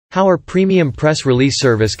How our premium press release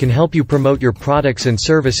service can help you promote your products and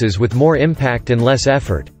services with more impact and less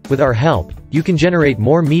effort. With our help, you can generate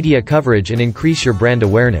more media coverage and increase your brand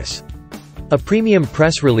awareness. A premium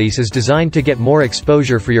press release is designed to get more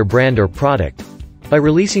exposure for your brand or product. By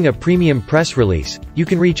releasing a premium press release, you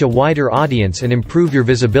can reach a wider audience and improve your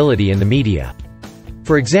visibility in the media.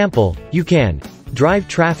 For example, you can drive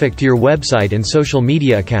traffic to your website and social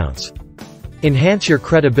media accounts. Enhance your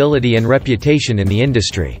credibility and reputation in the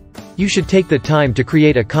industry. You should take the time to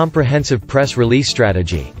create a comprehensive press release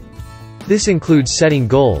strategy. This includes setting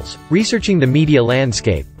goals, researching the media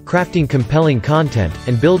landscape, crafting compelling content,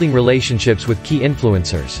 and building relationships with key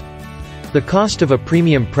influencers. The cost of a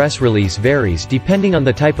premium press release varies depending on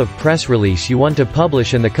the type of press release you want to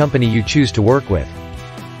publish and the company you choose to work with.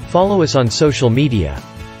 Follow us on social media.